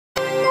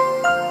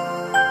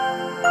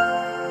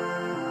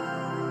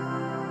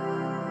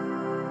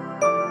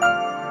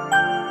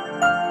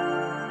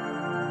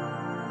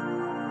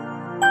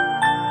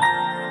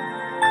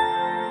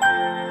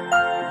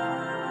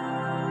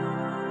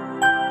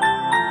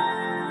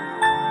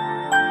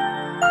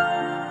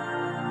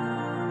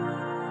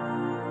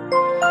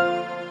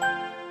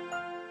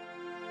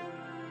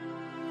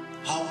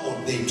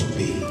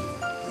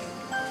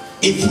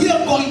if we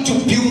are going to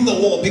build the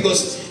wall,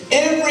 because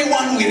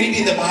everyone we read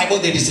in the Bible,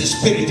 there is a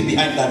spirit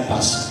behind that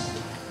person.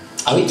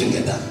 Are we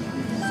together?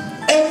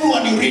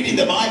 Everyone you read in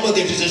the Bible,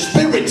 there is a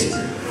spirit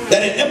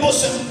that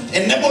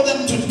enable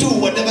them to do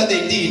whatever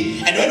they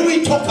did. And when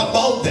we talk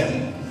about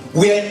them,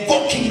 we are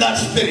invoking that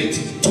spirit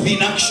to be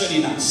in action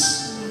in us.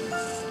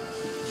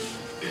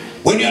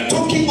 When you are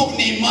talking of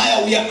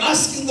Nehemiah, we are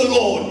asking the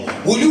Lord,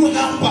 will you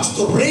help us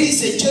to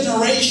raise a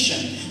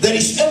generation that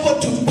is able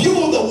to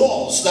build the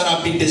walls that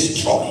have been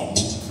destroyed?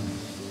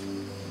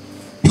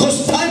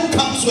 Because time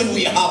comes when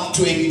we have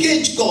to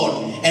engage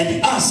God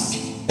and ask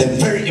the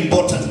very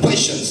important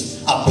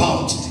questions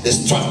about the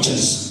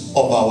structures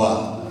of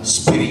our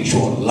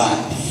spiritual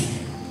life.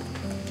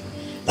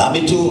 Let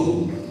me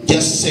to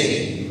just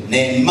say,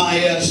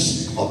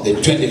 Nehemiahs of the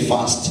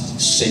 21st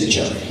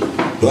century.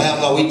 Do I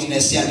have a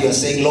witness here? And you are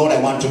saying, Lord,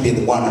 I want to be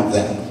the one of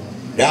them.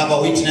 Do I have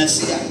a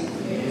witness here?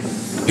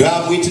 Yes. Do I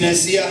have a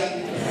witness here?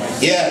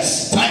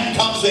 Yes. Time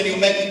comes when you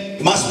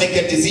must make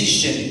a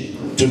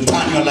decision to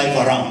turn your life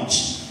around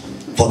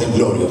for the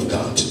glory of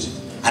God.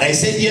 And I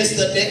said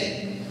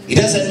yesterday, it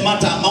doesn't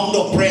matter amount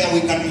of prayer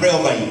we can pray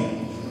over you.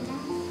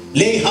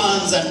 Lay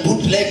hands and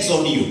put legs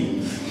on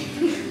you.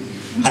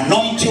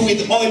 Anoint you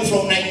with oil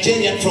from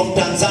Nigeria and from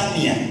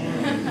Tanzania.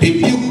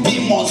 Rebuke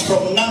demons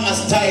from Nanga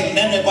style,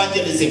 non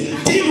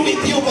evangelism. Deal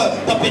with you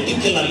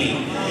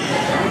perpendicularly.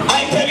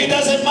 I tell you, it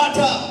doesn't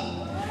matter.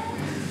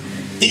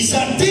 It's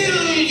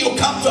until you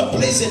come to a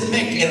place and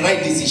make a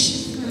right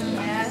decision.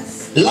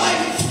 Yes.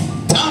 Life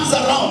turns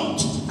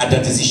around at a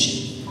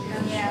decision.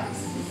 Yes.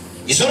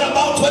 It's not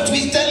about what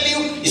we tell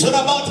you. It's not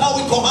about how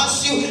we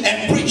coerce you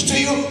and preach to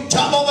you,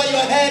 jump over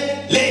your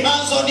head, lay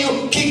hands on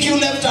you, kick you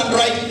left and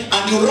right,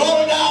 and you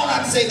roll down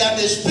and say that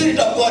the Spirit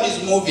of God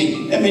is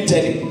moving. Let me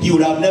tell you, you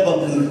would have never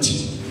moved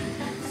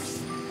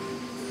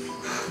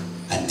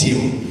until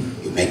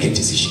you make a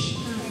decision.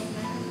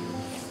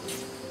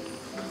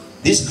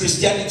 This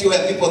Christianity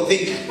where people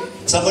think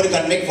somebody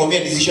can make for me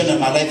a decision and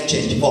my life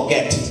change,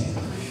 forget it.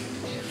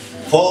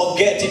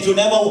 Forget it, will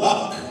never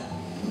work.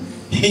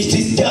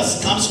 It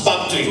just comes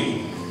back to you.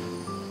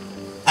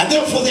 And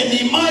therefore the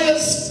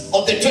Nehemiahs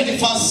of the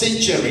 21st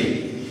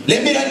century,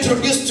 let me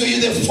introduce to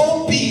you the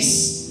 4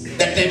 P's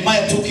that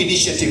Nehemiah took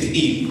initiative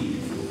in.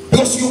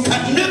 Because you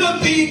can never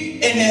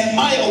be a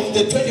Nehemiah of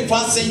the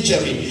 21st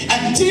century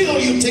until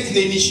you take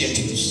the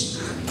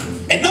initiatives.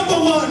 And number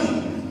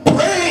 1,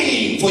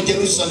 praying for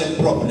Jerusalem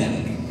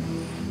problem.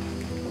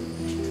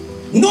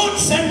 Not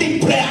sending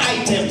prayer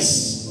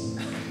items.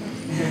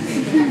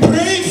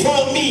 Pray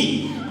for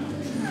me.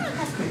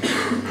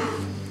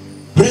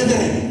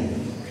 Brethren,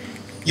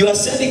 you are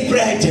sending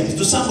prayer items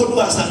to somebody who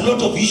has a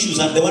lot of issues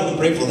and they want to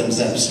pray for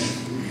themselves.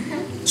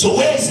 So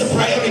where is the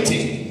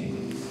priority?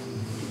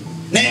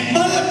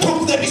 Nehemiah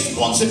took the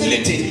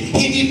responsibility.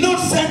 He did not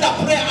send a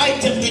prayer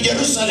item to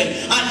Jerusalem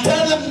and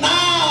tell them,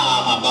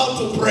 now I'm about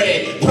to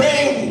pray.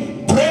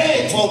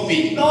 Pray for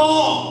me.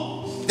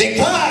 No. The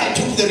guy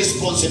took the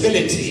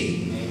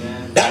responsibility.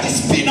 Amen. That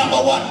is P number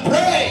 1,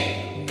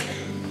 pray.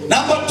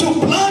 Number 2,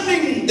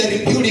 planning the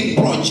rebuilding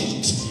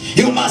project.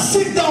 You must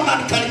sit down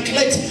and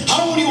calculate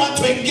how would you want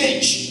to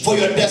engage for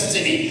your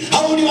destiny.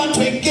 How would you want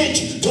to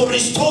engage to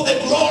restore the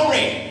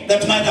glory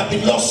that might have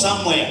been lost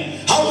somewhere.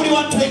 How would you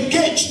want to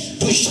engage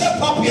to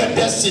shape up your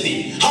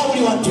destiny? How would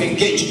you want to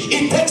engage?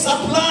 It takes a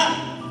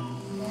plan.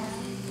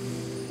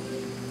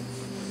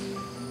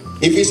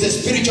 If it's a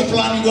spiritual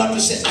plan, you want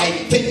to say, I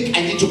think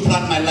I need to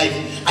plan my life.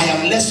 I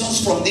have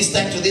lessons from this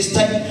time to this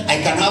time.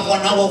 I can have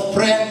 1 hour of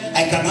prayer.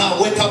 I can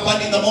wake up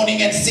early in the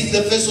morning and seek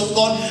the face of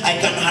God. I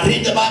can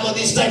read the Bible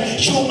this time.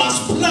 You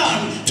must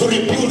plan to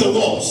rebuild the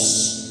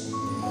walls.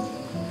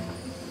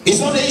 It's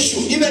not an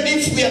issue. Even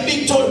if we are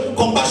being told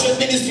compassion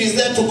ministry is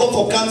there to go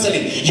for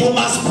counseling, you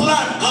must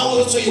plan how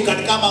also you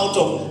can come out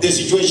of the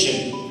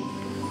situation.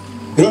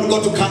 You don't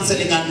go to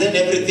counseling and then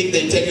everything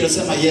they tell you,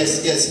 say,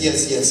 yes.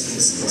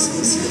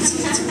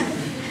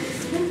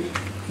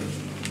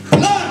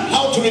 Plan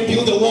how to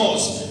rebuild the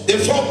walls. The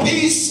 4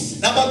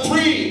 P's. Number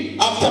 3,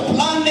 after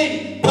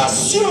planning,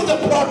 pursue the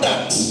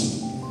product.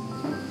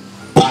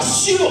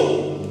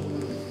 Pursue.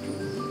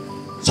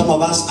 Some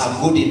of us are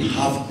good in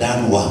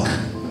half-done work.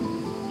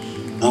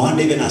 No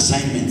wonder even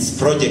assignments,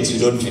 projects you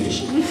don't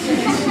finish.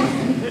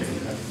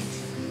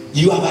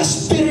 You have a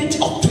spirit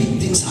of doing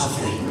things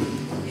halfway.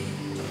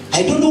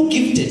 I don't know who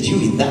gifted you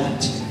in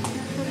that.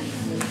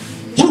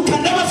 You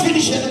can never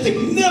finish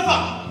anything.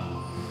 Never.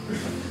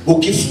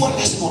 Ukifua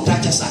lazima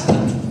utacha saa 3.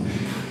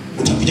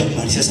 Utakuja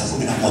kumalizia saa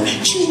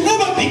 11. You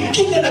never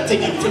begin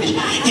anything and finish.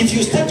 If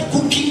you start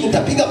cooking,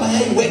 utapiga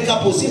mayai, wake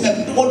up,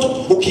 uzime moto,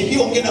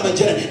 ukimbia ongea na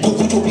majirani,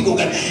 tukuja upige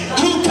ugali.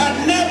 You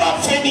can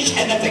never finish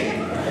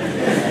anything.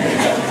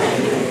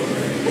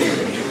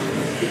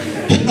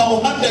 No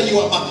wonder you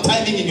are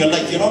backtiming in your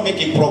life. You're not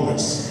making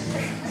progress.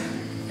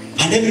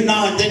 And every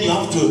now and then you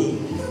have to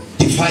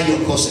defy your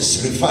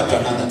courses, refer to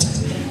another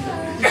time.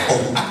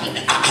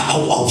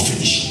 I'll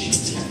finish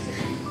next year.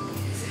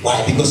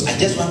 Why? Because I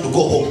just want to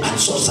go home and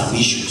solve some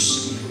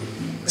issues.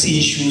 See,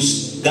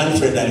 issues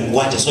girlfriend and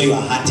watch, so you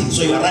are hunting,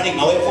 so you are running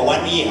away for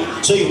 1 year,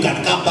 so you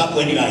can come back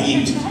when you are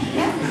hit.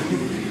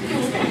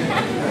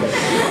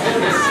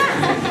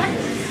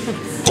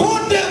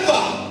 Don't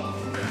ever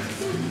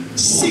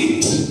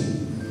sit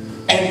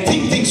and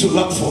think things will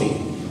work for you.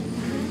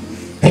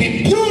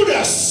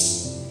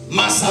 Rebuilders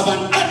must have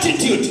an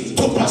attitude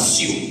to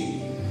pursue.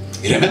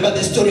 You remember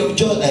the story of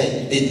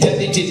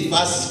David in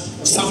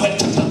First Samuel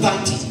chapter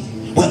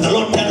 30, when the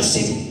Lord tells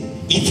him,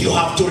 if you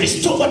have to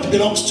restore what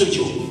belongs to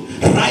you,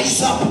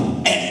 rise up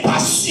and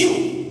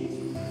pursue.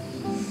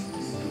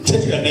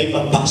 Tell your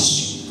neighbor,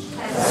 pursue.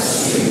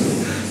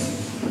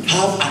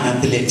 Have an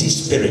athletic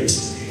spirit.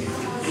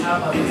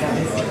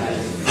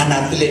 An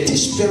athletic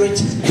spirit,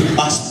 you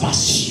must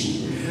pursue.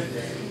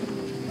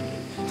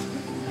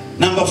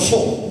 Number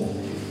 4.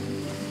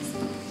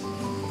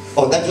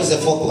 Oh, that was the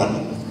 4th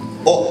one.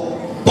 Oh,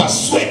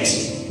 persuade.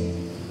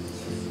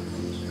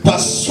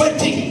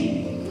 Persuading.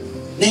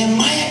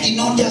 Nehemiah did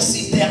not just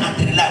sit there and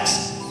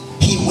relax.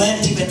 He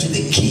went even to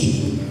the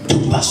king to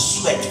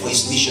persuade for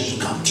his mission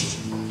to come true.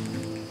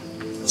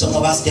 Some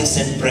of us just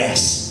send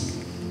prayers.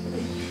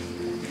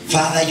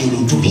 Father, you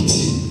will do it.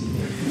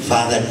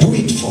 Father, do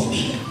it for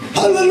me.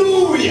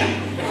 Hallelujah.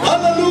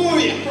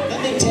 Hallelujah.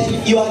 Let me tell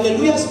you, your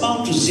hallelujah is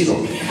bound to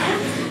 0.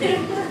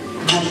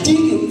 Until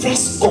you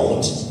trust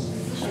God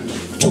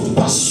to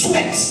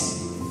persuade.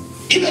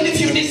 Even if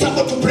you need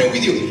someone to pray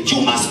with you,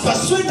 you must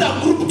persuade a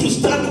group to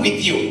stand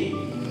with you.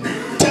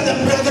 Tell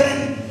them,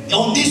 brethren,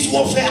 on this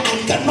warfare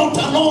I cannot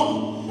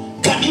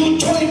alone. Can you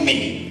join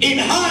me in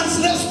hands?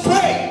 Let's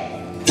pray.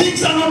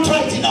 Things are not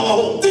right in our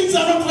home. Things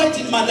are not right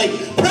in my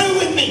life. Pray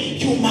with me.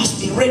 You must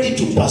be ready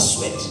to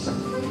persuade.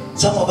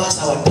 Some of us,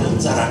 our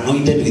tongues are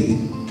anointed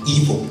with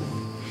evil.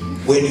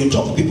 When you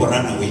talk, people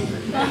run away.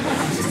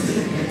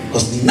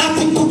 Because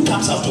nothing good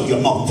comes out of your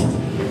mouth.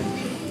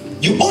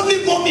 You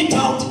only vomit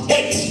out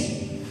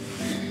hate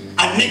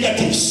and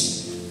negatives.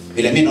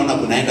 Vile mimi naona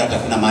kunaenda hata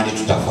kuna mahali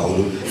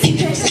tutafaulu.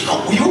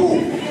 How you?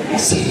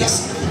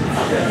 Seriously?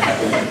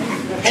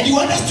 And you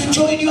want us to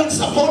join you and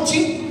support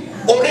you?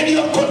 Already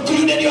you have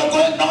concluded you are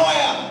going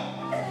nowhere.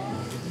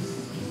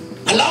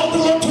 Allow the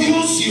Lord to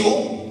use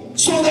you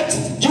so that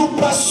you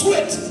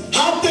persuade.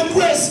 Have the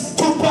grace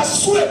to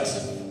persuade.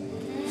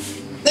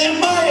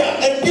 Nehemiah,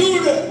 a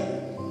builder,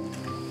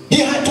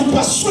 he had to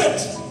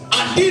persuade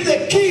until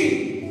the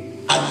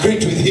king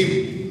agreed with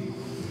him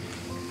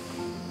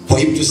for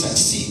him to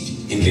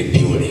succeed in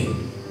rebuilding.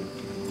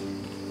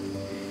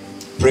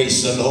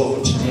 Praise the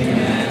Lord.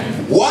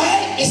 Amen.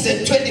 Why is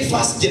the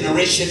 21st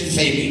generation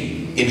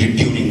failing in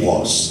rebuilding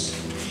wars?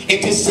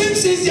 It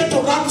seems easier to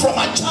run from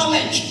a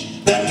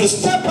challenge than to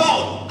step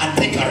out and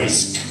take a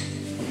risk.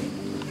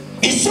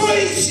 It's so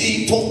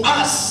easy for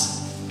us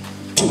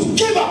to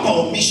give up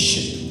our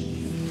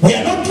mission. We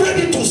are not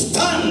ready to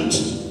stand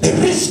the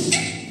risk.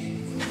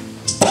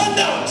 Stand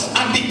out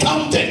and be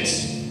counted.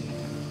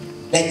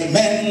 Like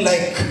men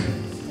like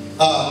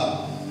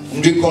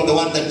we call the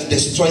one that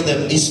destroyed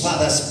his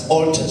father's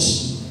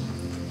altars.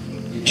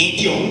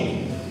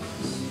 Gideon.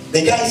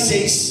 The guy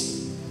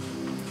says,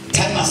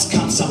 time has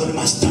come, somebody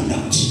must stand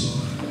out.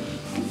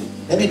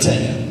 Let me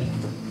tell you,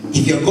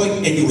 if you're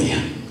going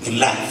anywhere in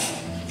life,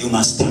 you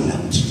must stand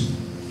out.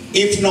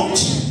 If not,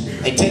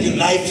 I tell you,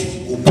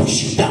 life will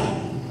push you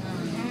down.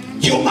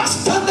 You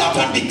must stand out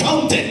and be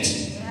counted.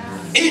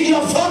 In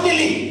your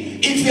family,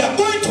 if you are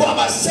going to have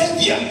a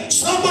savior,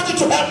 somebody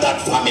to help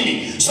that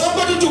family,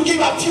 somebody to give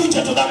a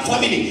future to that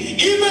family,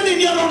 even in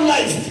your own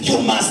life,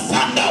 you must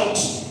stand out.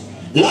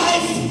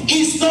 Life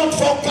is not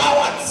for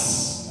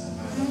cowards.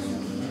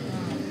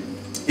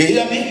 You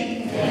hear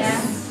me?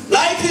 Yeah.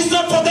 Life is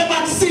not for them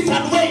and sit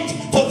and wait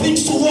for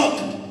things to work.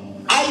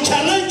 I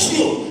challenge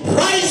you,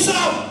 rise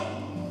up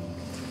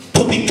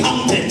to be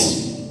counted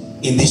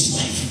in this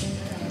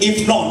life.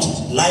 If not,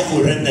 life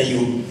will render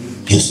you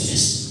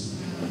useless.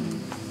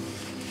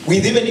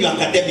 With even your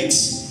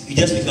academics, you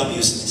just become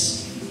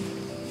useless.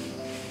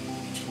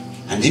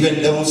 And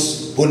even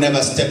those who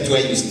never stepped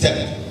where you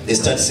stepped, they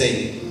start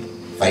saying,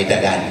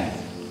 faida gani?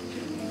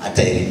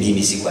 Hata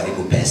mimi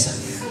sikuharibu pesa.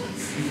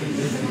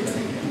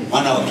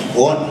 Wana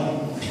wakikuona.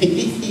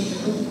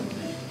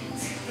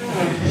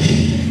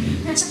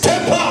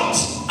 Step out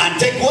and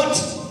take what?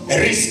 A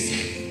risk.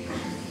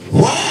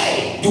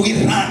 Why do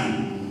we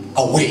run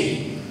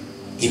away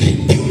in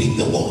rebuilding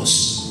the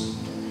walls?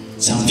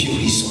 Some few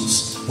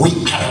reasons. We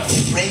are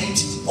afraid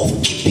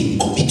of keeping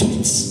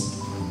commitments.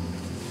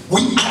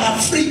 We are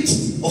afraid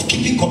of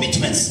keeping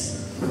commitments.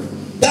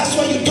 That's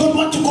why you don't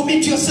want to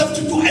commit yourself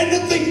to do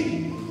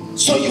anything.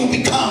 So you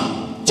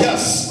become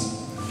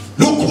just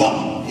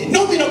lukewarm, a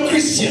nominal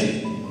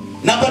Christian.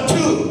 Number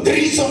 2, the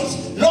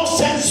reasons, no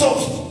sense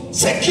of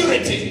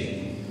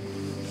security.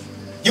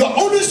 You are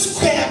always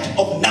scared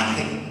of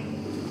nothing.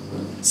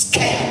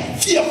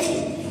 Scared,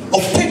 fearful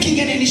of taking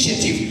an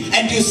initiative,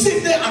 and you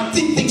sit there and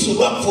think things will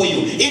work for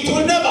you. It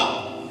will never.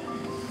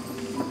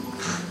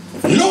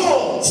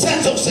 Low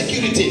sense of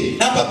security.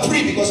 Number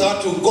 3, because I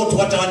want to go to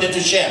what I wanted to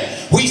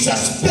share. We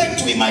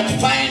suspect we might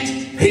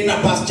find greener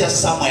pastures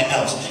somewhere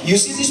else. You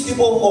see these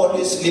people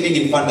always living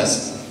in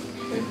fantasy.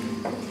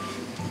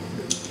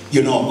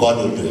 You know God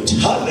will do it.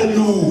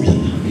 Hallelujah.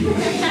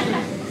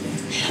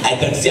 I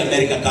can see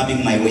America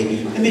coming my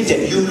way. Let me tell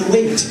you, you will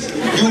wait.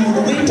 You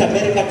will wait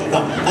America to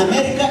come.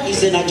 America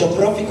is a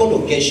geographical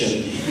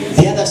location.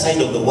 The other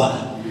side of the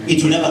world.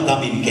 It will never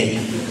come in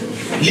Kenya.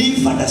 Live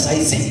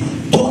fantasizing.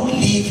 Don't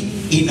live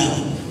in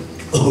a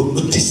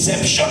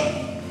deception.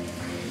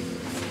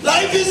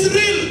 Life is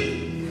real.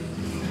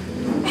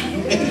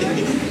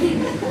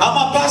 I'm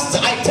a pastor.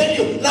 I tell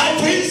you,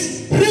 life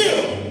is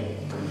real.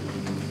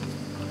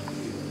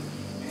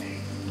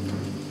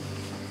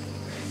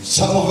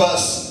 Some of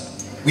us,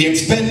 we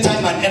expend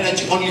time and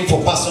energy only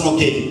for personal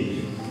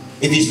gain.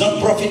 If it's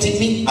not profiting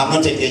me, I'm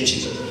not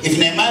engaging. If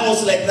Nehemiah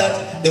was like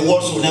that, the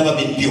walls would never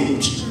be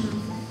built.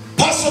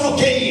 Personal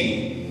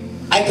gain.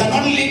 I can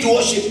only lead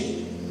worship.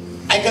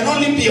 I can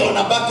only be on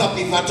a backup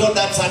if I told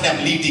that Sunday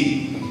I'm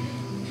leading.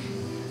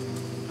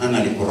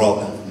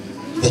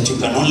 That you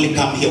can only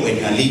come here when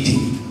you are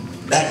leading.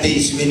 That day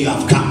is when you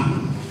have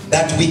come.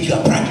 That week you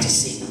are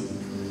practicing.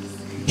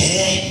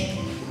 Hey,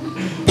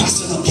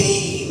 personal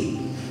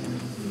gain.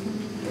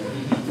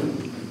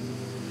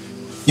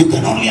 You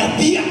can only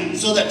appear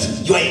so that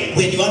you are,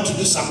 when you want to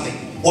do something,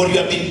 or you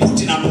have been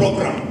put in a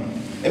program.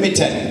 Let me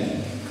tell you,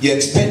 you're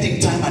expending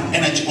time and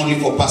energy only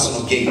for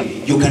personal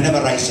gain. You can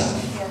never rise up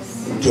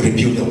to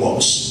rebuild the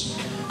walls.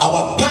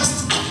 Our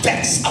past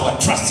affects our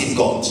trust in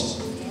God.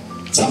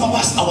 Some of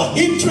us, our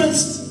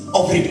interest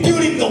of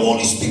rebuilding the wall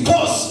is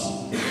because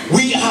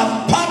we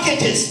have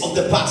packages of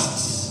the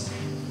past.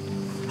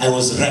 I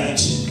was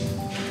raped.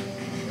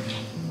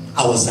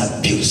 I was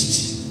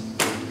abused.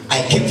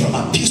 I came from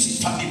an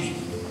abusive family.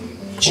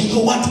 You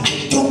know what?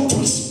 I don't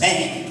trust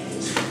men.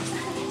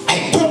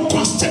 I don't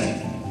trust them.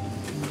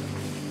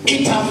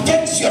 It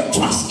affects your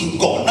trust in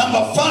God.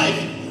 Number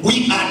 5,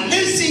 we are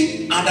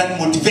lazy and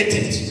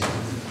unmotivated.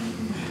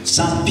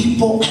 Some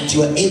people at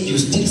your age, you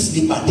still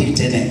sleep until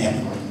 10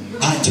 a.m.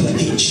 At your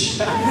age.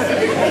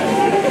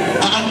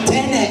 At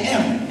 10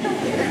 a.m.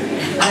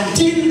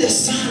 Until the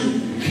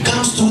sun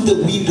comes through the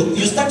window,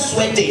 you start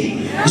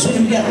sweating. It's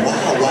when you get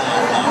wow, wow,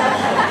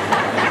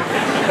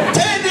 wow.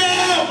 10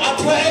 a.m. at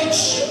your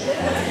age.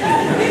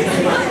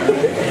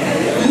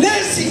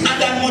 Lazy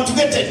and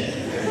unmotivated.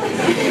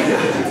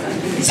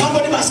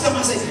 Somebody must come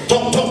and say,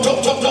 talk.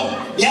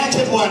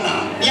 Niache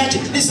bwana. Niache.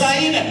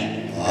 Nisaine.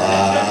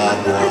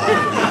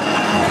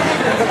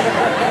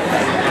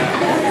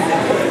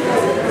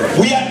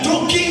 We are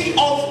talking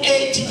of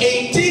age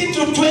 18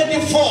 to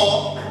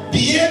 24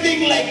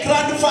 behaving like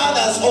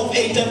grandfathers of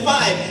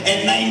 85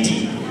 and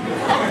 90.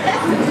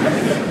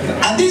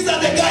 And these are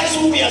the guys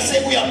who we are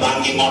saying we are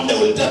banging on. They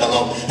will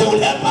develop, they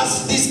will help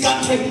us, this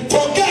country.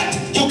 Forget,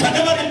 you can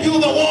never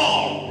rebuild the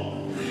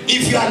wall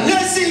if you are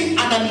lazy and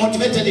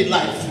unmotivated in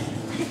life.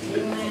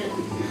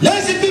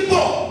 Lazy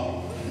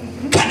people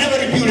can never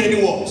rebuild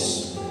any walls.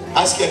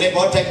 Ask your neighbor,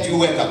 what time do you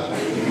wake up?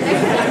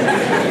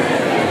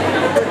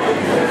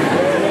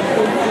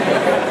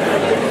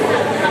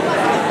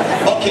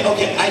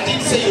 Okay, I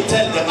didn't say you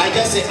tell them, I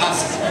just say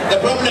ask. The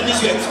problem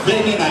is you're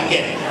explaining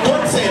again.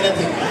 Don't say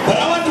anything. But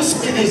I want to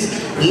say this.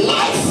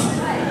 Life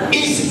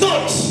is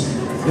not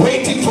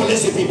waiting for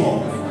lazy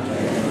people.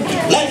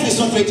 Life is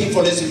not waiting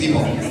for lazy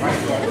people.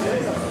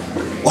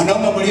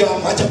 Wanaume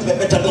mlio acha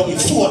kupepeta ndio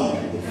mifua.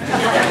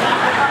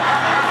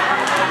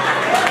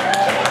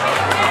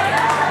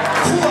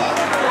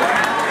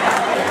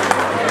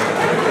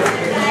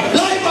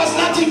 Life has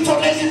nothing for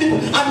lazy people.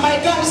 And my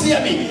guys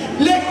hear me.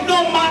 Let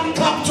no man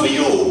come to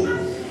you.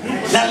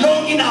 Na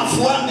long enough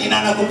one in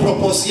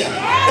anakuproposia.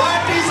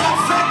 That is a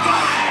fake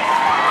guy.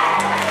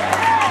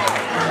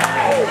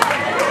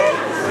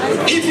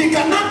 If he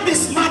cannot be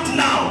smart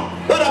now,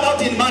 what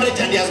about in marriage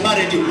and he has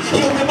married you?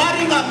 He will be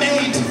marrying a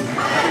maid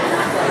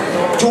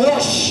to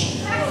wash.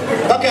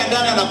 Okay,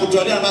 ndani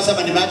anakutolea na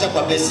masema nimeacha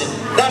kwa basin.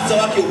 That's the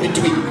work you'll be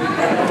doing.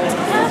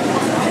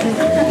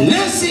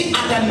 Lazy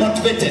and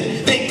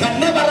unmotivated, they can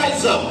never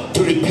rise up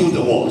to rebuild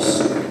the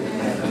walls.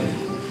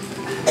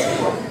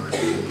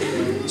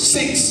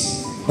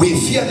 6, we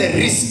fear the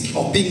risk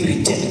of being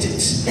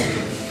rejected.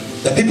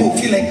 The people who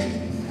feel like,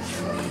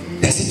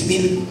 does it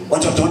mean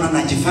what wataona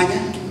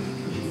najifanya?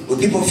 Will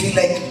people feel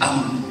like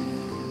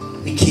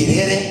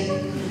nikirere?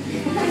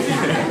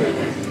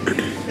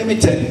 Let me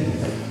tell you,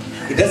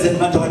 it doesn't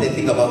matter what they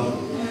think about.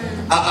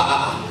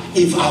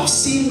 If I've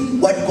seen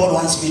what God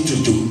wants me to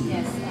do,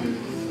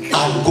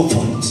 I'll go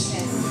for it.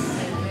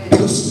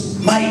 Because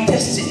my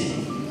destiny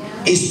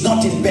is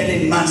not in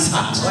in man's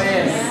heart.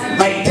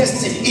 My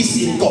destiny is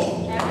in God.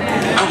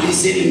 And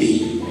He's in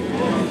me.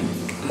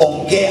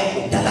 Ongea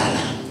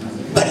utalala.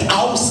 But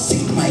I'll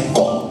seek my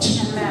God.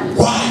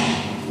 Why?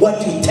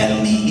 What you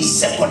tell me is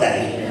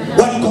secondary.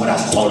 What God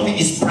has told me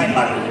is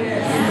primary.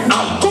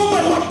 I'll go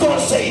by what God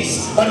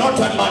says, but not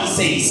what man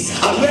says.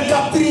 I'll wake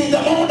up 3 in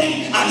the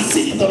morning and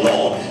seek the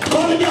Lord.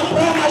 Call me a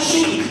prayer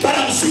machine, but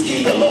I'm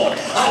seeking the Lord.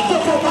 I'll go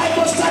for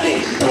Bible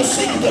study to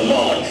seek the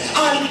Lord.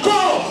 I'll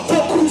go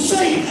for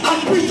crusade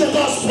and preach the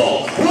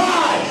gospel.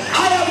 Why?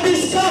 I have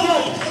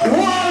discovered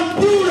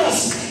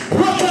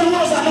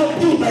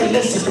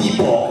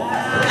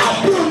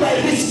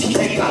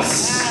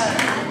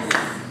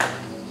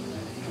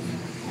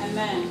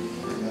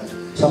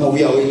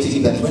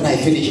waiting that when I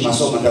finish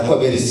masomo nitakuwa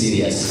very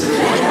serious.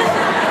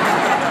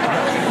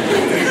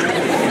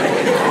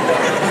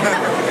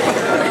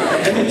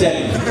 Let me tell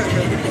you,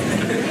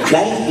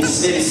 life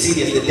is very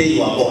serious the day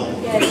you are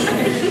born.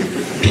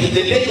 The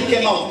day you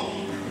came out,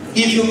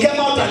 if you came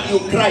out and you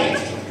cried,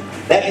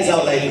 that is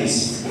how life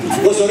is.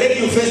 Because already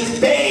you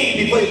faced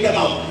pain before you came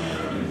out.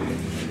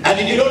 And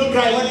if you don't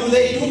cry, what do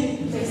they do?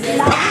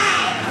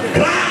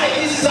 Cry!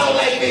 This is how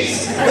life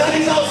is. That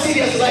is how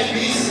serious life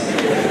is.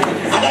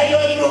 And I know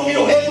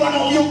every one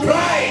of you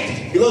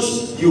cried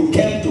because you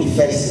came to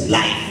face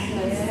life.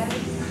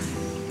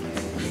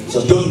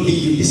 So don't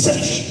be in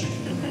deception.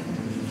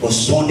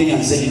 Responding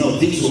and saying,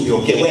 things will be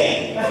okay.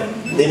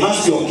 Where? They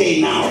must be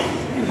okay now.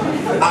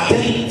 I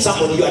tell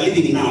somebody, you are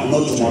living now,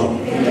 not tomorrow.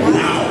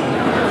 Now.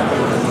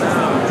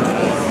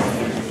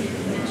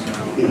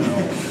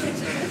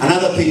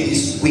 Another thing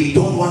is, we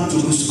don't want to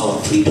lose our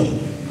freedom.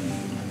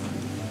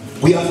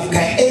 We have an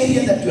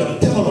area that we have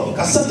developed,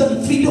 a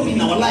certain freedom in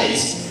our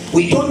lives.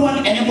 We don't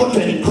want anyone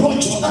to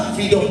encroach on that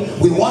freedom.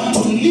 We want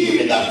to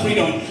live in that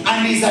freedom.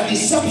 And it's a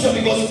deception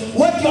because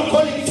what you are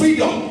calling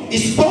freedom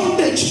is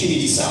bondage in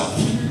itself.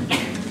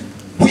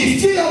 We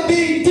fear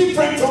being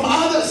different from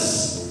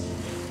others.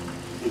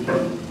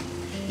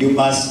 You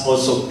must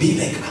also be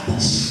like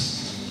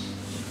others.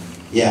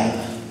 Yeah,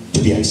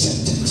 to be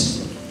accepted.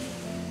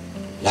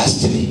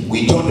 Lastly,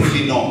 we don't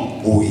really know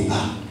who we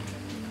are.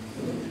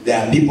 There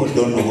are people who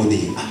don't know who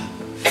they are.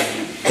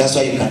 That's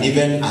why you can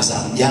even, as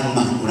a young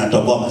man,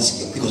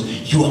 because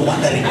you are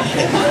wondering,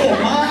 am I a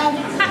man?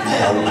 Am I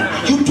a woman?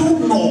 You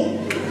don't know.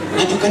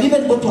 And you can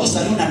even go to a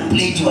salon and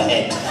plait your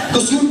head.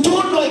 Because you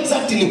don't know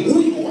exactly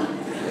who you are.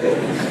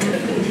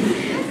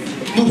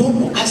 You don't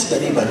know. Ask the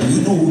neighbor, do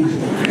you know who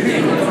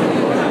you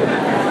are?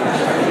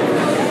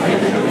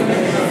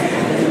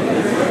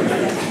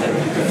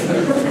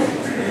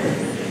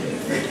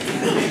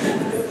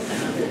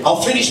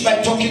 I'll finish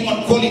by talking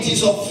on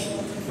qualities of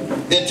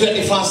the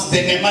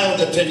Nehemiah of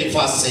the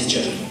 21st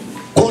century.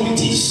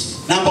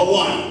 Qualities. Number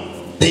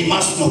one, they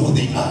must know who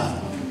they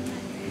are.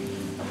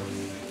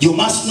 You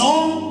must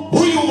know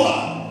who you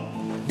are.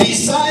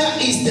 Desire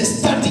is the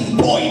starting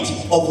point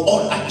of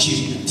all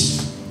achievement.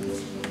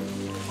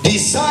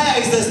 Desire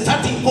is the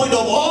starting point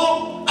of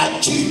all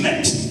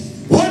achievement.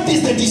 What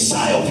is the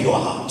desire of your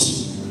heart?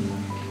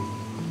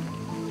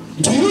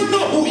 Do you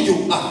know who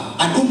you are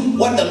and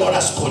what the Lord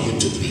has called you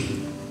to be?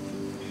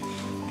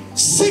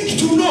 Seek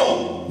to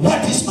know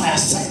what is my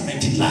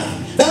assignment in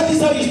life. That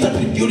is how you start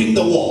rebuilding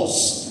the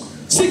walls.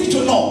 Seek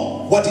to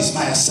know what is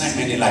my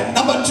assignment in life.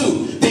 Number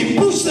two, they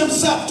push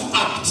themselves to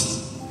act.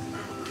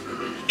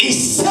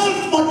 It's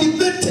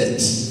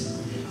self-motivated.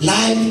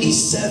 Life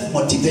is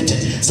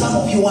self-motivated. Some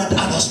of you want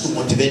others to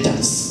motivate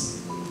us.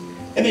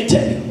 Let me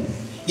tell you,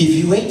 if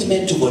you wait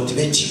men to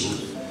motivate you,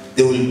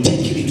 they will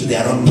take you into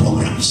their own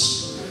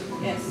programs.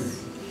 Yes.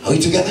 Are we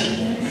together?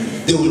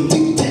 They will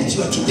dictate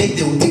you today,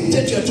 they will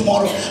dictate you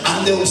tomorrow,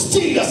 and they will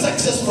steal your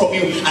success from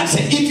you and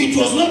say, if it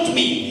was not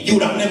me, you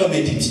would have never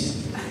made it.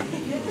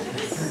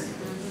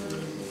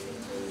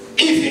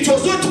 If it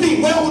was not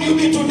me, where would you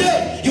be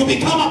today? You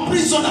become a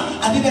prisoner.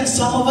 And even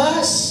some of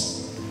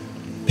us,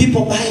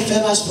 people buy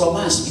favors from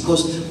us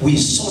because we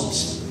sought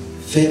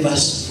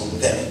favors from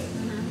them.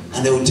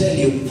 And they will tell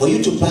you, for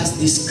you to pass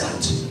this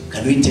card,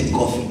 can we take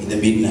coffee in the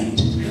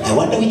midnight? I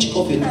wonder which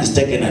coffee is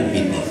taken at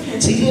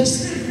midnight.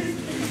 Seriously?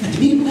 At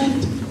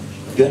midnight,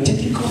 you are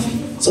taking coffee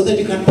so that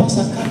you can pass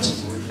a cut.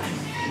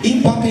 Hii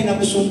mpaka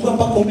inakusumbua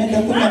mpaka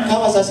umeenda kunywa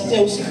kawa za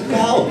 6 usiku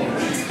kao.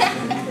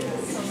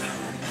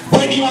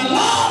 When you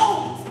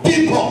allow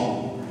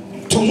people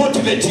to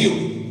motivate you,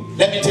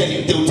 let me tell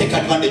you, they will take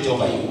advantage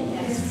over you.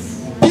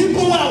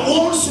 People who are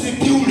once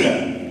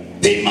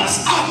rebuilder, they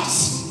must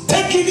act,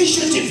 take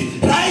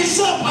initiative, rise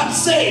up and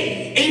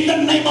say, in the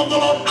name of the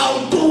Lord,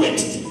 I'll do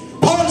it.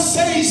 Paul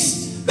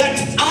says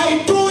that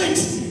I do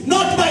it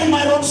not by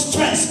my own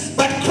strength,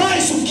 but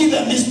Christ will give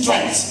them his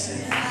strength.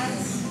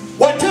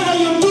 Whatever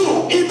you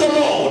do in the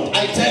Lord,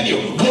 I tell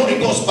you, glory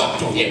goes back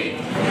to him.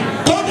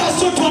 God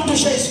does not want to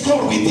share his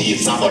glory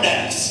with somebody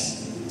else.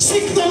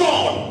 Seek the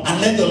Lord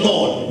and let the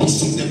Lord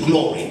receive the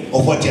glory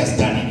of what he has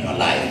done in your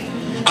life.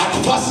 At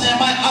first,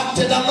 Nehemiah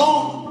acted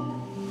alone.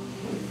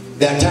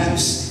 There are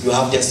times you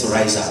have just to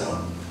rise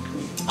alone.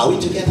 Are we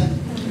together?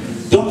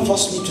 Don't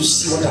force me to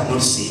see what I'm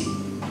not seeing.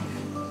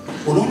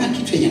 You know,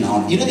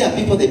 there are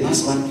people they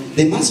must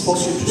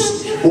force you to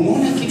see.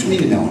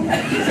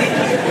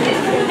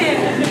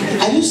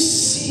 Are you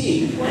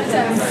seeing?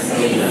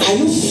 Are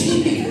you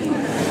feeling?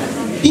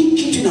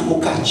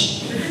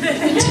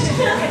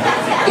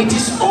 It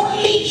is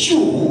only you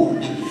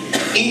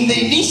in the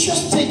initial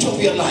stage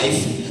of your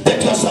life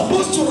that you are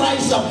supposed to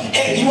rise up,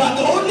 and you are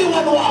the only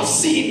one who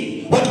has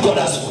seen what God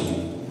has for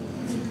you.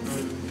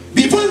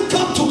 Before you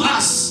come to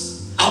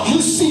us, have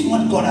you seen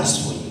what God has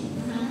for you?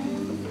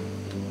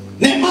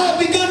 Nehemiah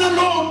began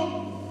alone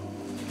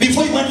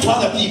before he went to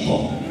other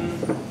people.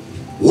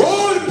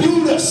 World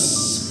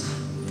builders,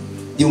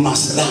 you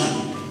must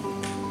learn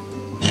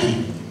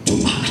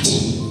to act.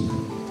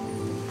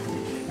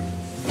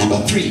 Number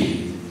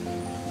 3,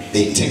 they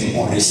they take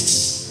more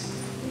risks.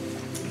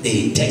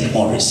 They take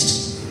more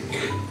risks.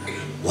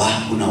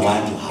 Kuna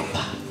watu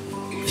hapa,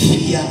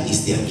 fear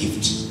is their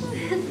gift.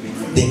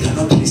 They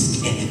cannot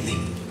risk anything.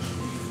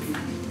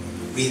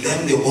 With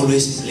them, they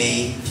always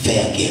play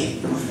fair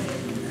game.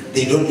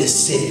 They don't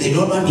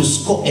want to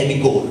score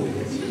any goal.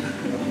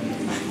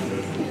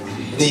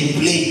 They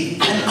play,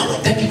 and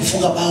hawataki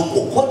kufunga bao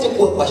kokote,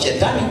 kuwe kwa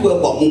shetani, kuwe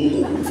kwa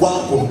Mungu,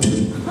 wako tu.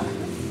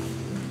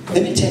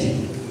 Let me tell you,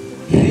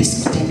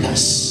 risk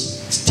takers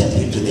step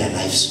into their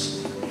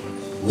lives,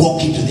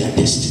 walk into their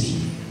destiny.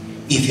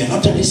 If you're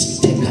not a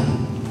risk taker,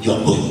 you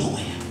are going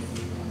nowhere.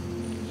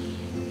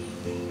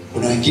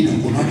 Kuna wengine,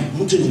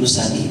 mtu ni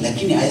msanii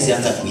lakini hawezi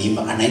anza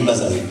kuimba, anaimba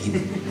za wengine.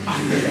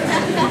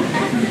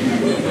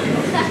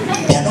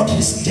 They are not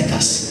risk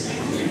takers.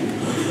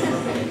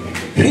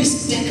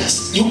 Risk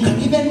takers, you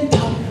can even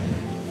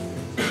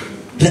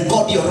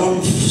record your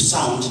own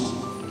sound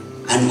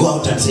and go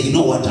out and say, you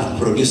know what, I've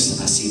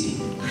produced a CD.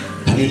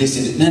 Can you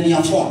listen to it? Then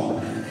your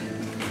phone.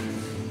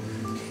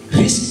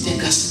 Risk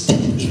takers step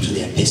into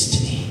their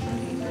destiny.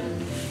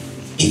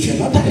 If you're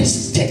not a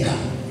risk taker,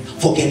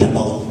 forget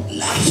about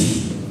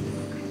life.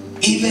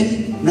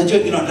 Even, unajua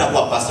wengine wanataka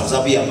kuwa pastor,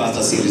 sababu ya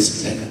pastor si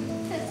risk taker.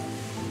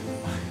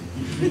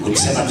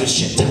 Kusema tu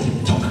shetani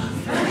toka.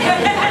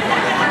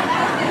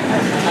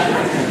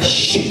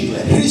 Shindwe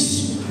risk.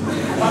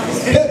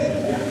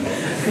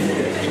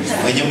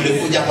 Wenye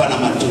mlikuja hapa na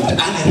matuta,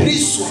 ana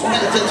risk.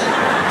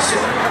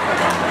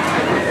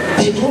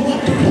 They don't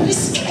want to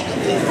risk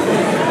anything.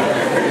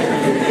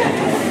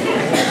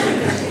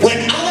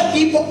 When other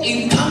people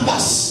in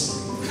campus,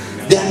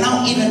 they are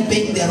now even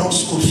paying their own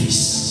school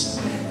fees.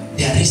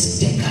 They are risk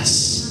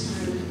takers.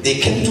 They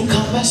came to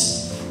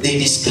campus, they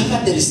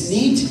discovered there is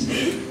need.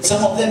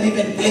 Some of them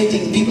even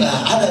plating people,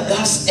 other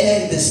girls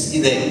in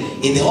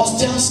the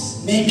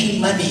hostels,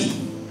 making money.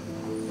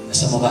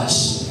 Some of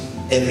us,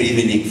 every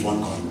evening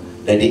phone call.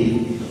 Daddy.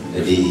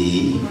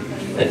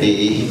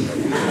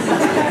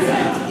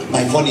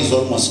 My phone is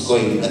almost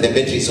going, the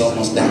battery is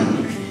almost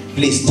done.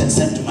 Please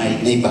send to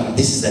my neighbor.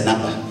 This is the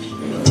number.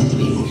 I tell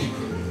you,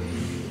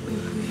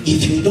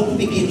 if you don't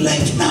begin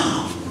life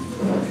now,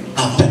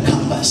 after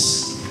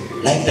campus,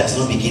 life does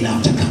not begin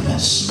after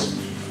campus.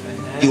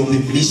 You will be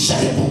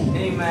miserable.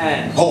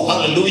 Amen. Oh,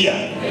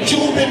 hallelujah. You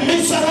will be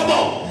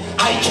miserable.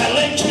 I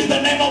challenge you in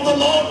the name of the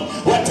Lord.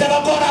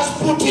 Whatever God has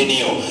put in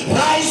you,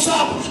 rise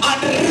up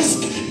and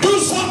risk. Do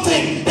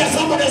something that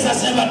somebody else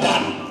has never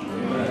done.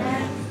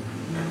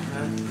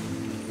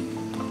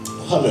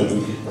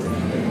 Hallelujah.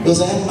 There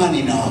was a young man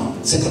in our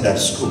secondary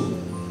school.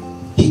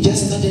 He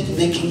just started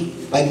making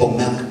Bible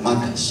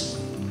markers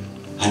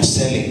and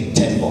selling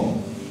 10 bob.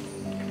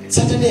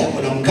 Saturday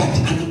akona mkate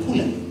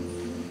anakula.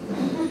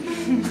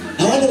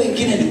 Na wale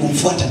wengine ni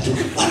kumfuata tu,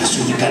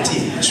 wanashughulikia.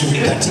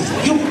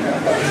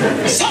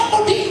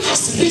 Somebody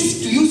has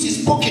risked to use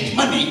his pocket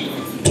money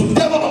to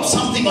develop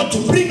something or to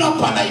bring up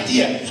an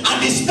idea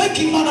and is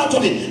making money out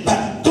of it.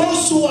 But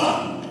those who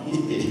are,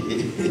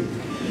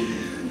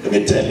 let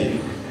me tell you,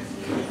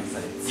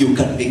 you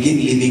can begin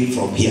living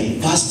from here.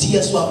 First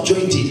years who have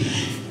joined it,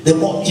 the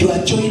more you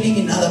are joining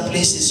in other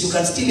places, you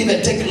can still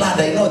even take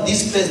land. I know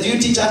this place. Do you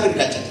teach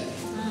agriculture?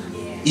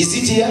 Is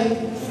it here?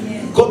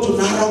 Yeah. Go to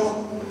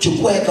Narok,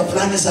 chukua eka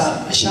fulani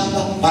za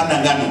shamba, panda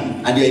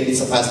ngano, and you are in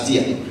the first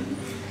year.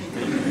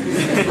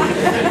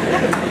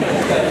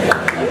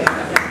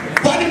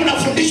 Kwani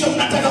mnafundishwa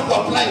mnataka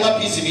kuapply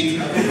wapi hizi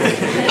vitu?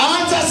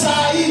 Anza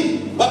saa hii,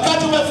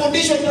 wakati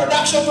umefundishwa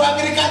introduction to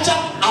agriculture,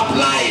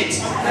 apply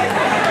it.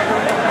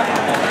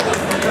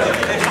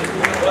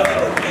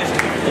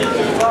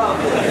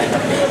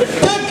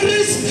 Take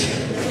risk.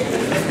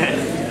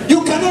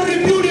 You cannot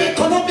rebuild your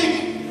economic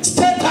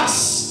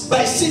status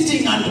by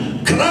sitting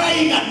and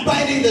crying and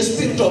binding the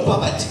spirit of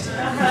poverty.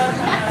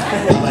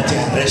 Poverty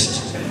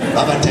arrest.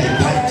 Poverty I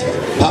bind you.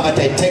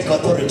 Poverty I take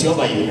authority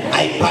over you.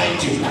 I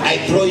bind you. I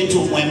throw you to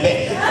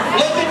Mwembe.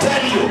 Let me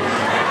tell you,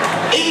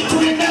 it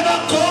will never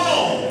go.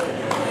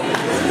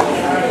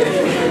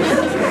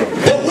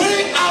 The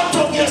way out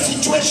of your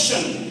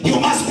situation, you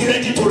must be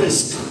ready to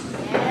risk.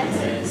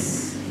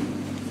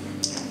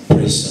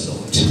 Praise the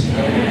Lord.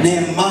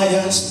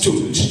 Nehemiah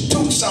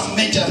took some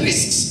major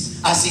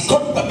risks as he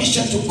got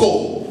permission to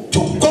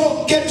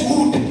go get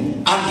wood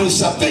and to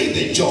survey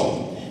the job.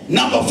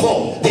 Number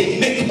 4, they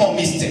make more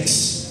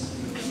mistakes.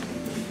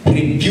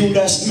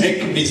 Rebuilders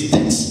make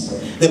mistakes.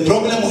 The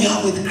problem we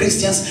have with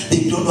Christians,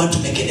 they don't want to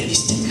make any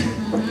mistake.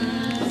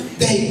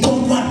 They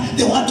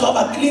want to have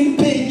a clean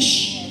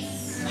page.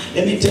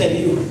 Let me tell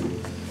you,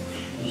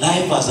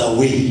 life has a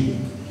way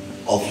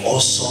of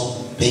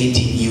also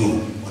painting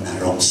you on a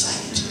wrong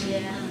side.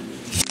 Yeah.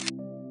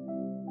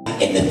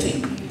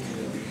 Anything.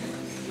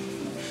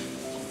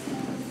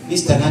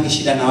 Mr. Nani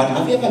shida na watu.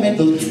 Have you ever met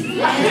those people?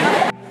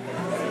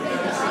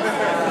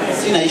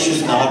 Sina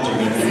issues na watu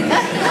mimi.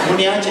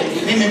 Uniache.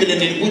 Mimi vile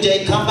nilikuja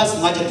hii campus,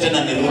 mwache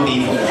tena nirudi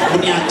hivyo.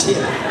 Uniache.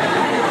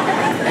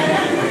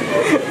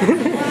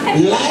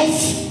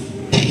 Life,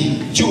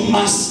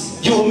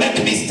 you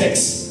make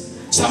mistakes.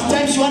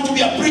 Sometimes you want to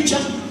be a preacher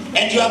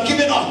and you are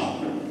given up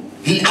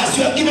As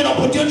you are given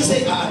opportunity,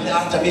 say,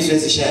 after me,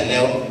 share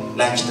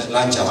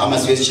lunch hour. I'm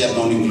a share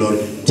morning glory.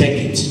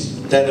 Take it.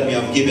 Tell them you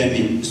have given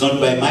me. It's not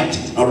by might,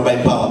 not by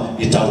power.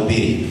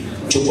 Itahubiri.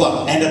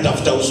 Chukua, enda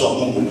tafuta uso wa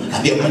Mungu.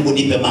 Ambia Mungu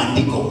nipe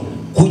maandiko.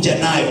 Kuja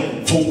nayo,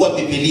 fungua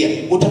Biblia.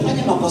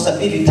 Utafanya makosa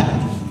 2-3.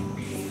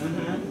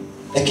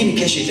 Lakini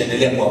kesho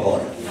itaendelea kuwa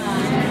bora.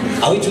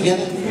 Are we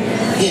together?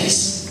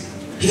 Yes.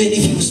 Even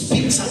if you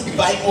speak some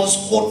Bibles,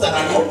 quotes that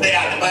are not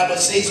there, the Bible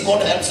says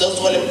God helps those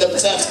who help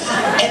themselves.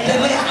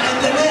 Endelea.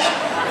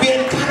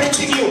 We're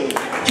encouraging you.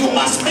 You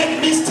must make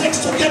mistakes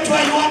to get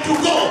where you want to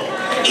go.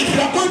 If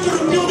you are going to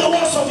rebuild the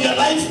walls of your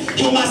life,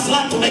 you must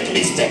learn to make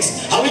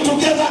mistakes. Are we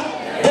together?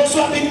 Those who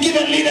have been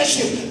given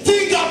leadership,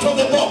 think out of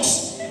the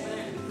box.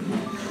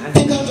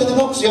 Think out of the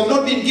box. You have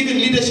not been given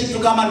leadership to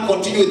come and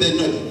continue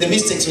with the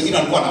mistakes wengine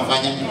walikuwa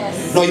wanafanya.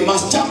 No, you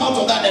must jump out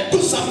of that and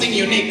do something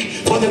unique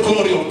for the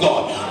glory of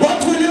God.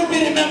 What will you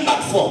be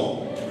remembered for?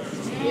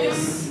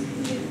 Yes.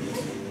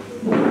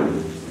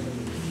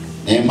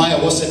 Nehemiah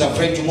wasn't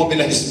afraid to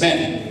mobilize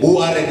men who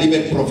aren't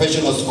even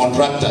professionals,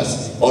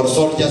 contractors, or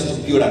soldiers to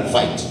build and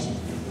fight.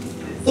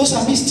 Those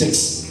are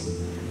mistakes.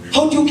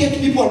 How do you get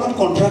people who are not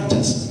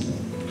contractors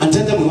and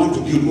tell them we want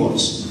to build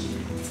walls?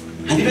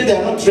 And even they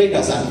are not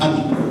traders and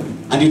army.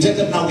 And you tell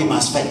them now we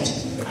must fight.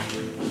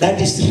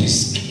 That is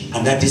risk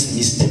and that is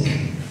mistake.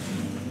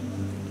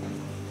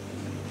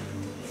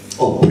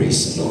 Oh,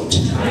 praise the Lord.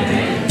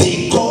 Amen.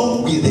 They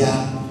go with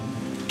their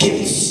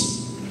gifts.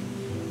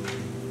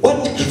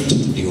 What gift do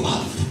you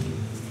have?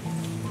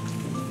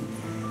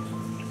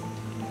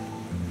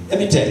 Let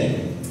me tell you.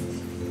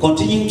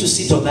 Continuing to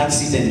sit on that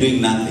seat and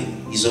doing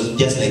nothing is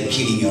just like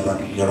killing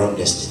your own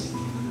destiny.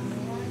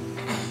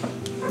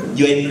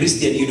 You are in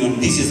Christian Union,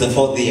 this is the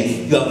 4th year.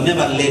 You have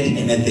never led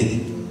anything.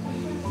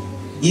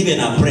 Even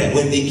a prayer.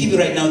 When they give you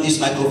right now this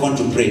microphone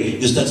to pray,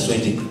 you start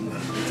sweating.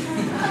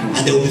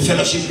 And there will be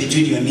fellowship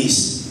between your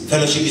knees.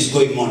 Fellowship is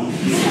going on.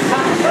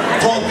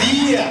 For the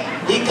year,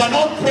 he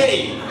cannot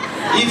pray.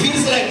 He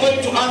feels like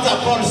going to answer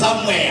call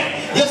somewhere.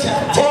 Yes,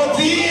 for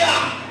the year.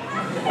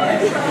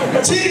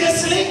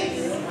 Seriously?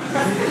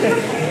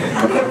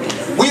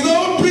 With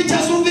all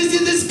preachers who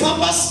visit this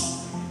campus,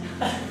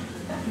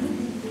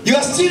 you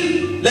are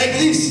still like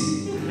this.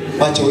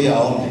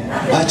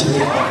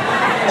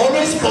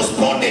 Always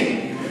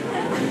postponing.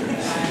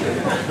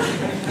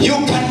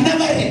 You can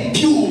never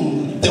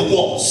rebuild the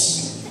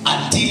walls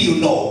until you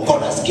know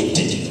God has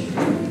gifted you.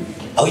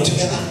 Are we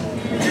together?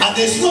 And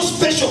there's no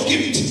special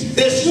gift.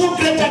 There's no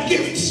greater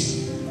gift.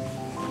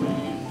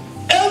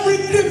 Every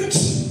gift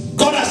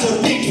God has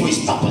ordained for his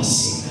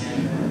purpose.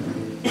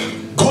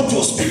 Go to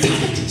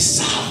hospitality,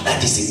 serve,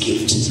 that is a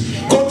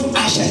gift. Go to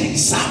ushering,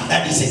 serve,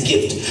 that is a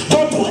gift.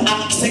 Go to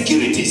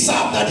security,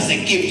 serve, that is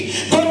a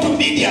gift. Go to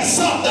media,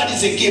 serve, that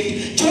is a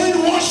gift.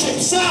 Join worship,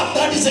 serve,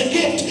 that is a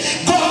gift.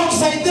 Go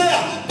outside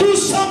there, do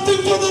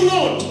something for the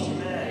Lord.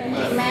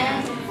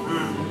 Amen.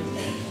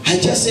 I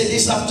just said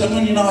this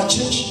afternoon in our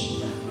church,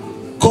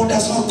 God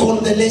does not call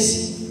the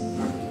lazy.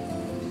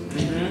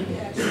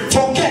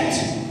 Forget.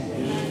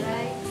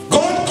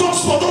 God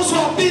calls for those who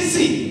are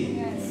busy.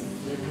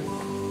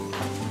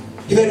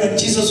 Even when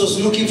Jesus was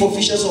looking for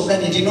fishers of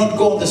men, he did not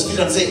go on the street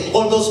and say,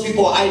 all those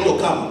people are idle,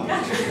 come.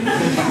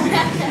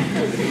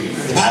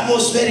 The Bible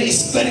is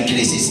very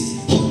clear.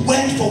 He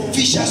went for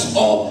fishers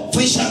or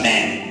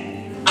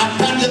fishermen and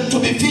turned them to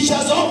be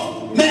fishers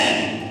of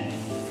men.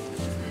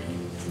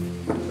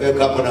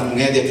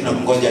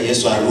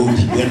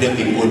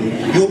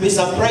 You'll be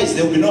surprised,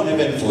 there will be no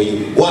heaven for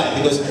you. Why?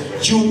 Because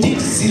you did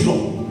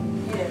zero.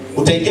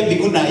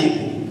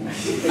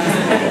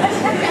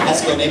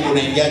 Ask your neighbor.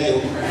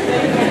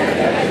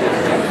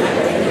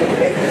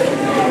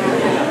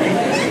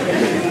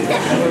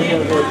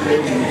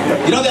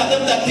 You know, there are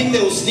them that think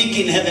they will sneak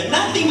in heaven.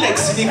 Nothing like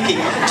sneaking.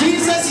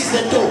 Jesus is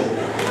the door.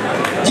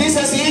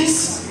 Jesus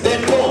is the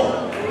door.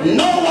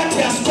 Know what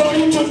he has called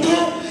you to do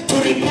to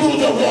rebuild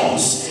the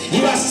walls.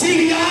 You are still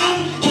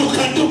young, you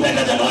can do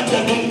better than what you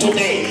are doing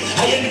today.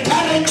 I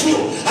encourage you,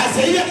 as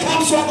the year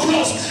comes to a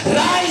close,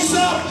 rise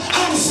up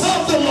and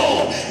serve the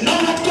Lord. Know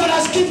what God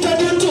has gifted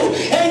you to.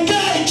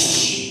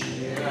 Engage.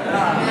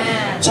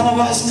 Yeah. Some of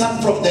us come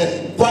from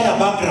the choir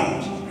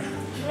background.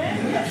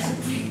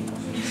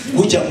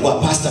 Kuja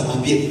kwa pastor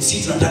mwambie,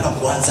 si tunataka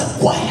kuanza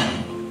choir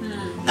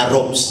na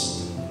robes.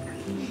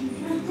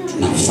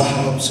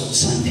 Tunavaa robes on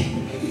Sunday.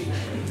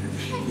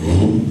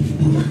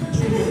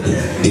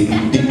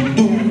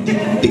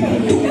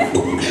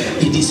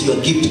 It is your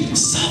gift.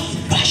 Serve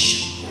with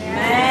passion.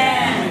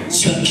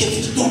 It's your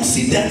gift. Don't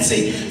sit there and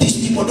say,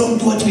 these people don't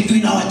do what we do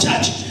in our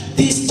church.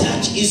 This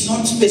church is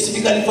not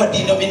specifically for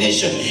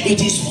denomination.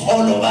 It is for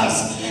all of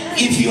us.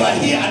 If you are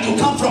here and you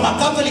come from a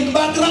Catholic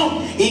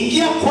background,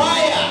 ingia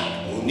choir.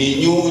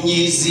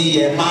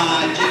 Uninyunyizie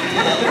maji.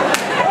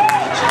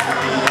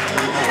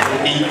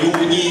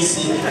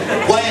 Uninyunyizie.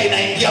 Kwaya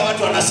inaingia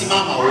watu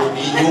wanasimama.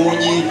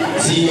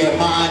 Uninyunyizie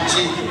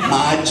maji.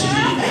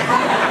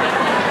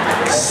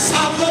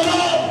 Serve the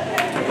Lord.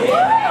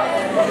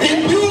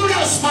 The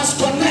builders must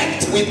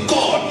connect with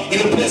God in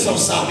the place of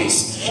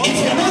service.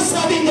 If you're not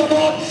serving the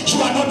Lord, you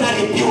you are not a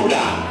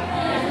rebuilder.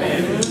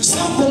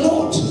 Serve the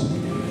Lord.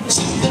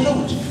 Serve the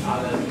Lord.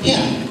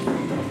 Yeah.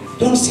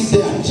 Don't sit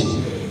there and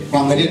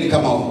kuangalia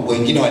kama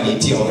wengine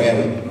waliitia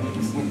wewe.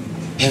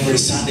 Every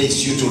Sunday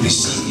is you to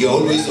receive. You're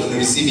always on the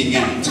receiving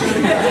end.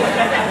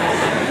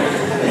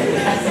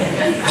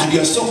 And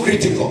you're so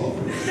critical.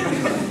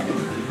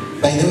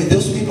 By the way,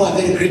 those people are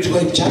very critical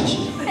in church.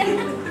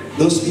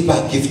 Those people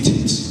are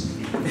gifted.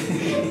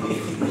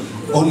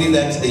 Only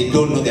that they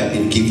don't know they have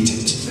been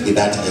gifted in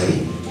that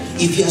area.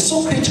 If you are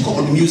so critical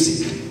on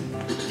music,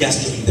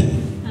 just join them.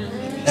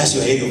 That's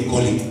your area of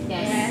calling.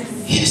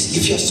 Yes,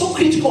 if you're so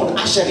critical on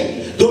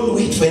ushering, don't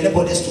wait for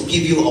anybody else to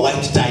give you a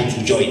white tie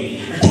to join.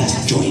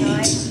 Just join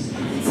it.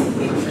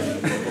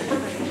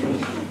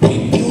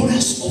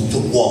 Rebuilders of the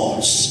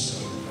walls,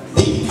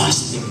 they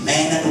must be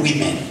men and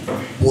women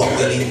who are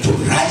willing to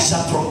rise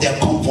up from their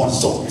comfort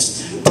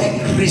zones,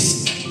 take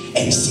risk,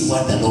 and see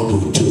what the Lord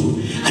will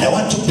do. And I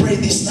want to pray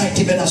this night,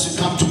 even as we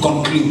come to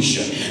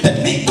conclusion,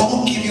 that may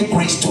God give you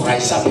grace to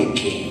rise up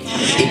again.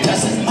 It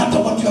doesn't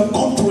matter what you have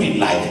gone through in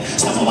life.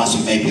 Some of us,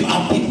 we may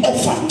have been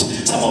orphaned.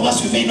 Some of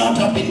us, we may not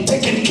have been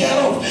taken care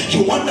of.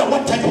 You wonder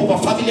what type of a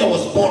family I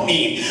was born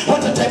in.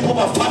 What a type of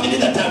a family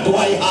that do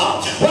I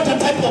have? What a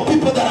type of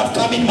people that have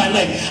come in my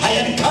life. I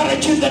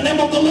encourage you in the name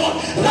of the Lord.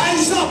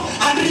 Rise up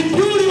and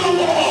rebuild your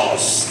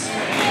walls.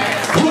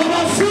 You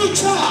have a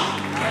future.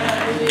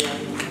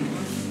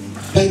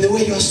 By the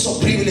way, you are so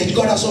privileged.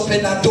 God has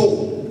opened a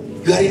door.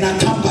 You are in a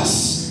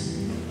campus.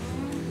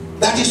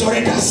 That is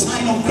already a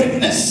sign of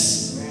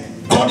greatness.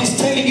 God is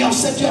telling you, I've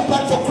set you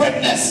apart for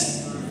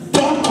greatness.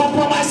 Don't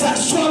compromise and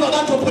swallow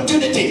that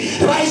opportunity.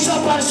 Rise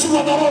up and see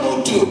what the Lord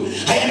will do.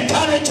 I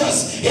encourage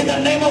us in the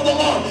name of the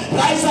Lord.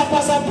 Rise up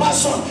as a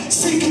person.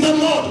 Seek the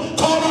Lord.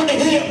 Call on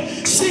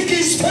Him. Seek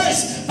His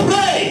face.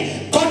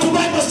 Pray. Go to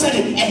Bible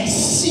study and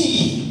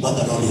see what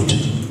the Lord will do.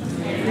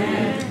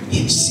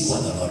 And see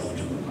what the Lord will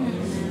do.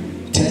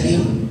 Tell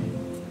you,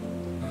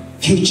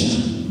 future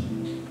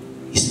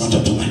is not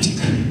automatic.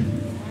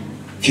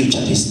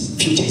 Future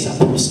is a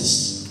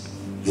process.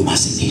 You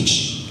must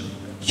engage.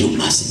 You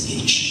must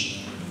engage.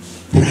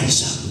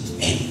 Rise up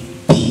and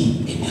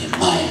be a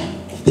Nehemiah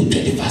of the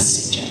 21st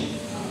century.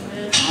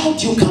 How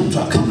do you come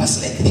to a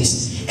campus like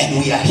this and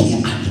we are here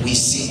and we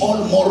see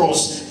all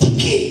morals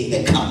decay in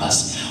the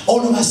campus?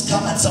 All of us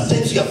come and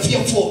sometimes we are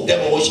fearful of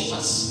devil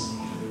worshippers.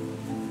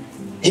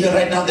 Even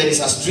right now there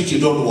is a street you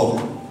don't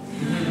walk.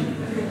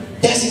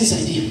 There's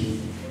inside here.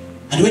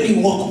 And when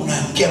you walk,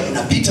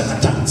 unapita na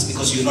tongues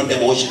because you know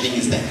devil worshiping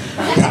is there.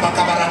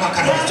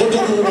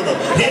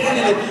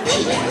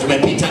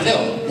 Tumepita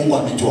leo, Mungu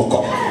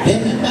ametuokoa.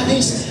 Remember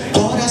this,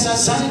 God has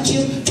assigned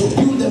you to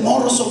build the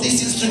morals of this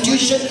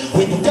institution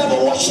with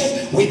devil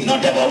worship, with no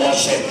devil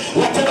worship.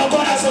 Whatever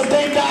God has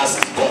ordained us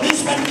for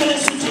this particular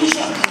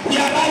institution, we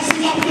are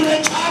rising up to the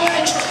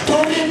challenge to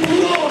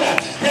rebuild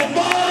the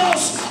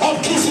morals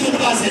of this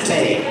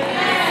university.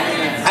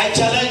 I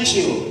challenge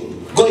you.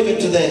 Go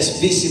even to the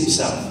VC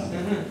himself.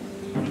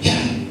 Yeah.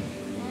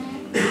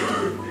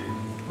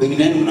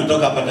 Wengine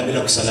mnatoka hapa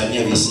bila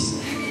kusalamia VC.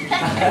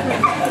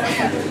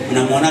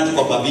 Mnamwona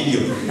tu kwa video.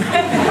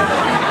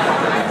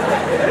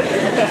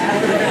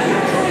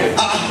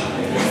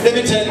 Let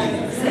me tell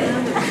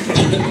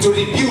you. To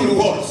rebuild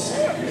walls,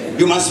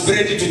 you must be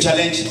ready to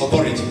challenge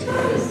authority.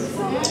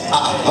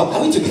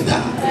 Are we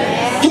together?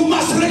 You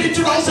must be ready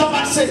to rise up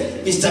and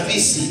say, Mr.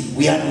 VC,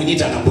 we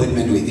need an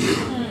appointment with you.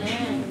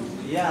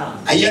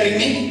 Yeah. Are you hearing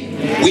me?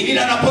 Yeah. We need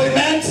an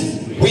appointment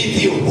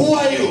with you. Who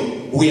are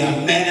you? We are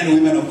men and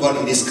women of God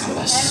on this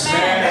campus.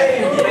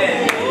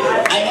 Amen.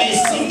 I may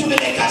seem to be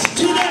like a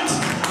student,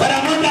 but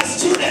I'm not a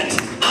student.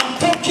 I'm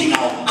talking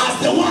out as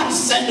the one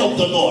sent of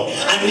the Lord.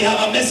 And we have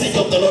a message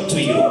of the Lord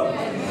to you.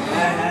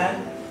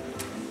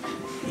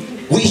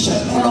 We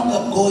shall no longer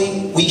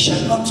we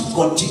shall not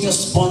continue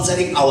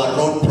sponsoring our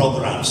own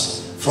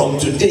programs. From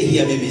today,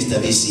 hear me, Mr.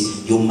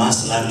 VC, you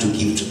must learn to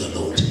give to the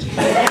Lord.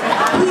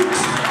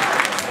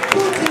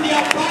 Put in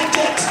your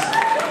budget.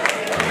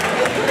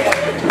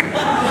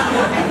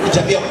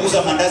 Tabia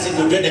kuuza mandazi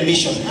to do the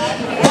mission.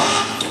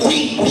 But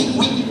we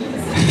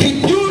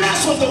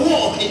rebuilders of the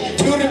world.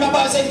 Do you remember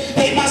I said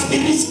they must be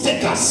risk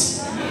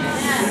takers?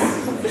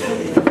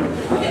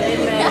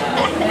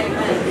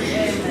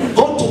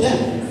 Go to them.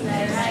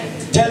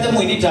 Tell them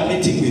we need a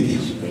meeting with you.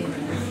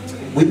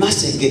 We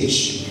must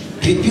engage.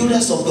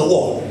 Rebuilders of the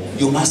world,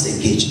 you must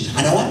engage.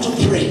 And I want to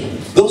pray.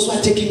 Those who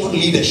are taking on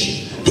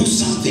leadership, do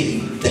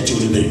something that you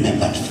will be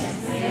remembered for.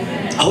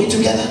 Are we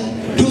together?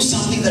 Do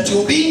something that you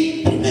will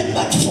be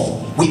remembered for.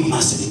 We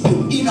must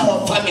rebuild in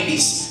our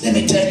families. Let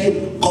me tell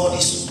you, God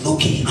is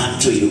looking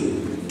unto you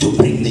to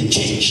bring the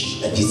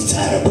change that is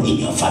desirable in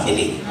your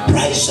family.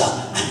 Rise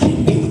up and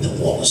rebuild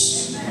the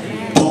walls.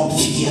 Don't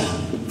fear,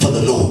 for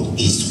the Lord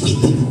is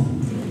with you.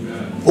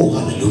 Oh,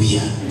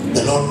 hallelujah.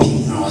 The Lord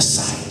being on our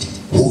side,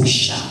 who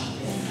shall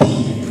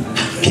be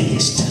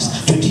against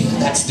us? To do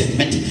that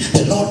statement,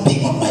 the Lord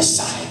being on my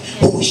side,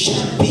 who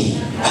shall be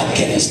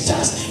against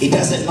us? It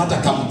doesn't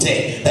matter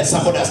Kamte that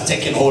somebody has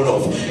taken hold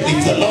of.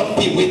 If the Lord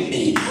be with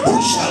me,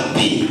 who shall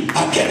be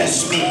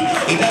against me?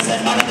 It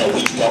doesn't matter the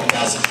witch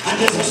doctors and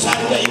the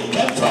society where you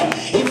came from.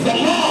 If the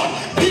Lord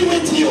be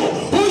with you,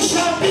 who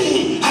shall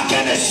be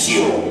against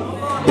you?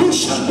 Who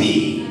shall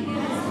be?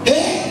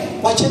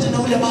 Wachana na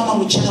ule mama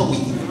mchawi.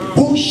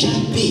 Who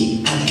shall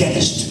be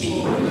against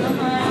me?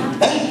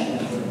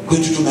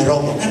 Kwetu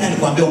tumerogwa. Nani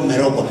alikwambia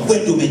umerogwa?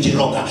 Kwetu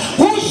umejiroga.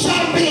 Who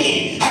shall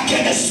be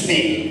against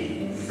me?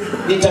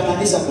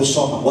 Nitamaliza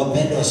kusoma.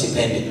 Wapende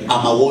wasipende.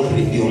 I'm a world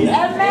rebuilder.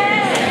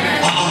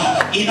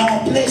 In our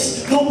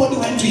place, nobody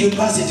went to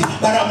university,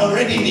 but I'm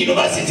already in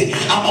university.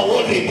 I'm a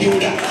world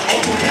rebuilder.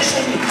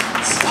 Education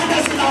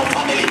standards in our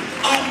family.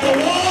 I'm the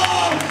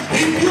world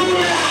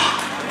rebuilder.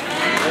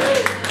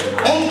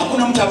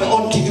 Hakuna mtu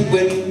ameona TV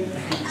kwenu.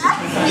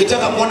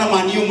 Kitaka kuona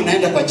maniu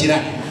mnaenda kwa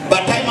jirani.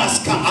 But time has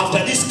come.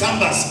 After this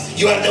campus,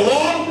 you are the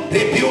world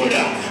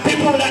rebuilder.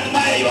 People will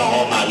admire your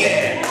home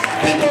again.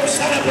 People will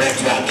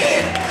celebrate you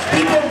again.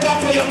 People will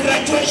come for your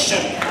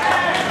graduation.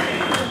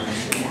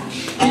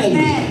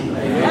 Hallelujah.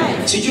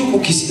 Sijui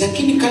kukisi,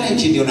 lakini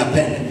college ndio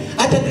napenda.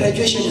 Hata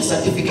graduation and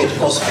certificate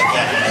course peke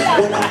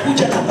yake.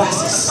 Wanakuja na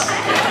buses.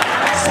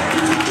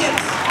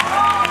 Certificates.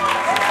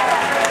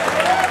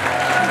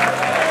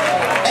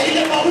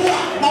 Ile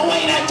maua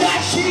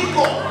inajaa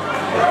shingo.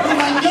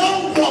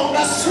 Unanyongwa,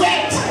 una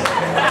sweat.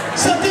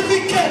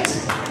 Certificate.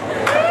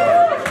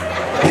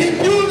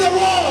 Rebuild the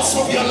walls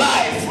of your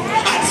life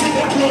and see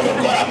the glory of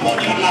God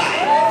upon your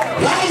life.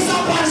 Rise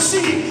up and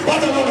see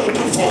what the Lord will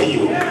do for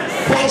you.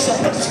 Rise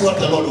up and see what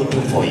the Lord will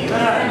do for you.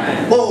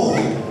 Oh,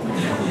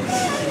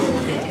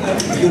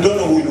 you don't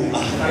know who you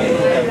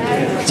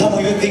are. Some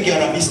of you think you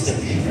are a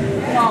mistake.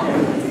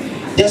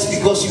 Just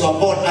because you are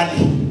born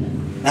early.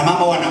 Na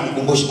mama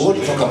wanamkumbusha,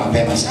 ulitoka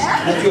mapema sasa.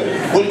 Unajua,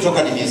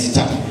 ulitoka ni miezi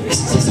 3.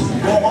 Sasa,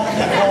 no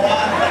wonder.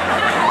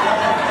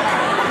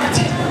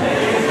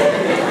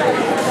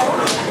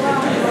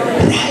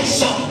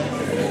 Rise up.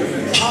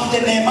 Have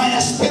the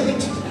Nehemiah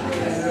spirit.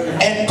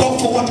 And go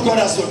for what God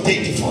has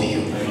ordained for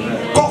you.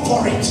 Go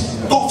for it.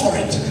 Go for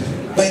it.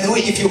 By the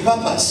way, if you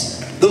purpose,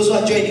 those who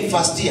are joining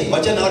first year,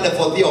 wacha na wale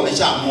fourth year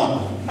wameshaamua.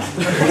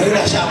 Kuna yule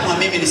ashaamua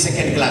mimi ni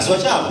second class.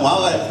 Washaamua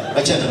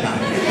wacha na.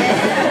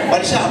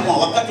 Walishaamua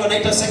wakati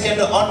wanaita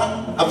second honor,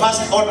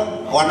 first honor,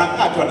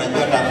 wanakaa tu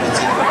wanajua hapo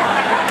chini.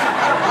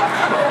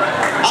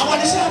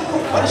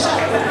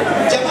 Walishaamua.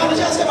 Jamaa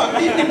alishasema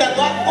mimi ndio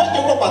ngoja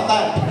uko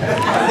patani.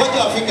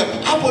 Ngoja wafike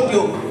hapo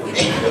ndio.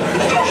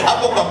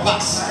 Hapo kwa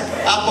pass.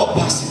 Hapo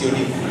pass ndio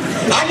nini.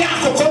 Hali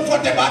yako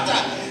comfortable hata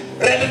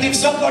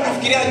relatives wako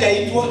wanafikiria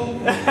hajaitwa.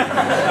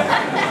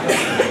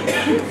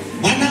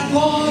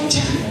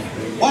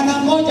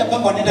 Wanangoja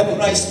mpaka wanaenda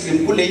kununua ice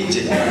cream kule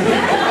nje.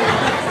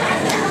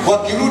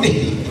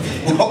 Wakirudi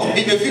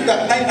imefika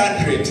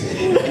 900.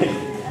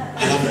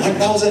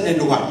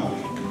 1001.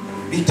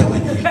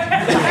 Nitawenda.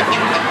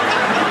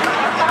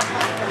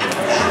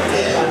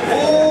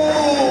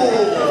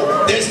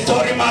 The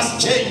story must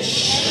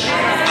change.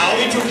 Are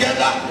we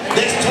together?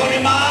 The story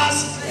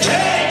must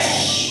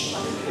change.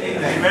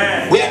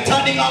 Amen. We are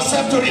turning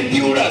ourselves to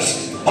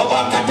rebuilders of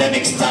our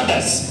academic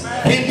standards,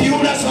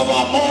 rebuilders of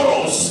our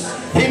morals.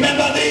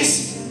 Remember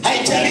this.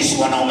 Haijalishi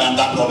wanaume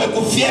wangapi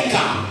wamekufieka.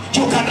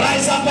 You can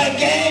rise up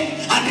again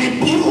and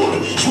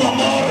rebuild your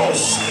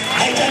morals.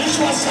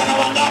 Haijalishi wasichana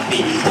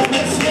wangapi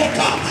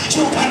umefieka.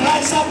 You can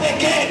rise up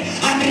again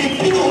and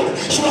rebuild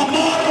your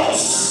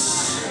morals.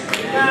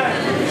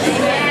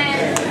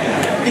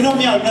 You know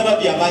me, I'll never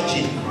be a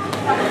virgin.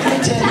 I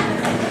tell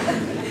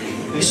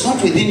you, it's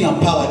not within your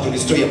power to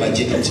restore your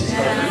virginity.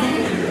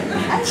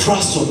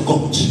 Trust on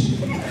God.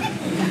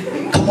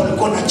 Kama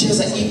ulikuwa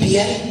unacheza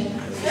EPL,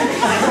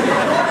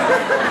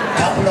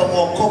 kabla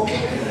uokoke,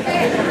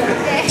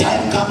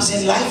 time comes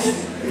in life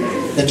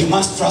that you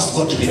must trust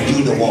God to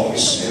rebuild the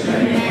walls,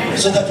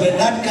 so that when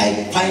that guy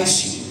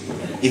finds you,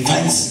 he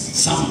finds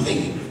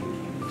something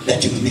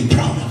that you can be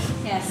proud of.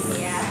 Yes.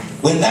 Yeah.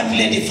 When that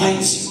lady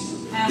finds you,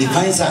 he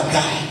finds a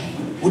guy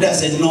who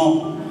doesn't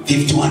know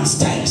 51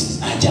 styles.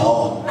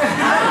 Ajao.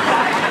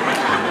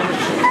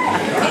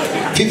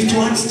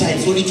 51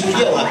 styles.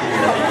 Ulichukulia wapi?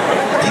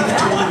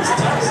 51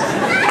 styles.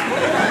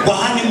 Kwa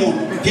honeymoon,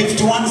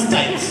 51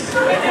 styles.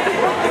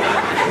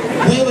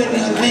 Wewe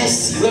ni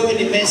Messi. Wewe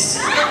ni Messi.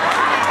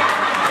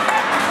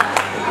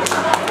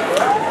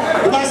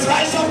 You must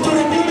rise up to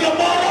rebuild your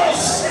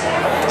morals.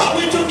 Are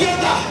we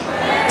together?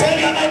 Tell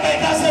your neighbor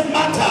it doesn't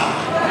matter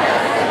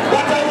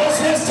what I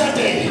was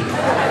yesterday,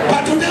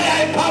 but today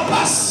I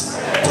purpose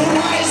to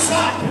rise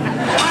up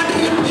and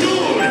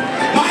rebuild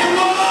my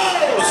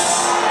walls.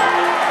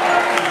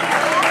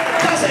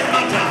 Doesn't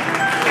matter.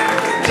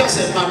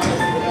 Doesn't matter.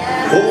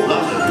 Oh,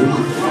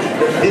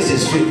 hallelujah. This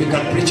is sweet. We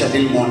can preach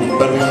until morning,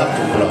 but we have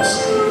to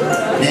close.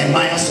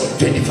 Nehemiah of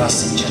 21st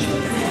century.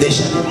 They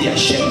shall not be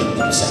ashamed of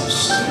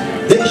themselves.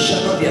 They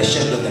shall not be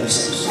ashamed of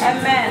themselves.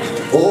 Amen.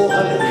 Oh,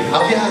 hallelujah.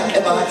 Have you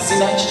ever had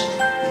sinach?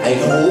 I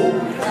know.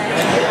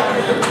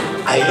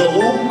 I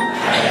know.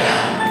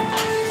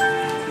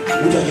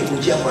 Mtu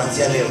akikujia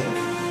kuanzia leo,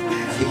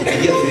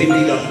 Nikikupigia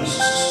filimbi ila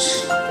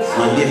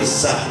mwambie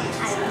sasa,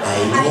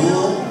 I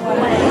know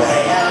who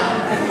I am.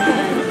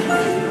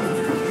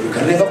 You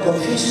can never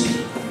confuse me.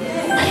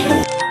 I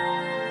know.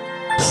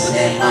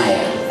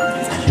 Nehemiah,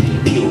 and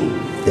rebuild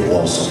the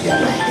walls of your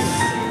life.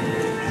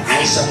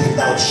 Rise up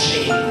without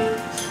shame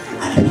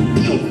and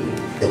rebuild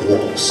the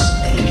walls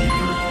again.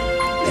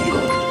 Let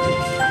God do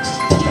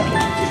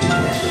it.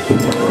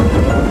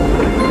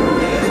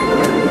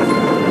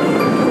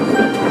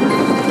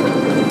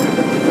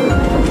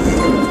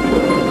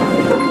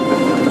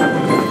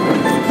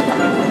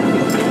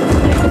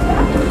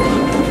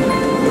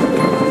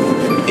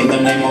 In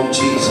the name of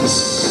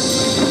Jesus.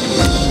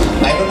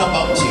 I don't know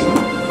about you,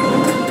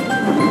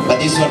 but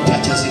this one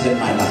touches even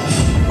my life.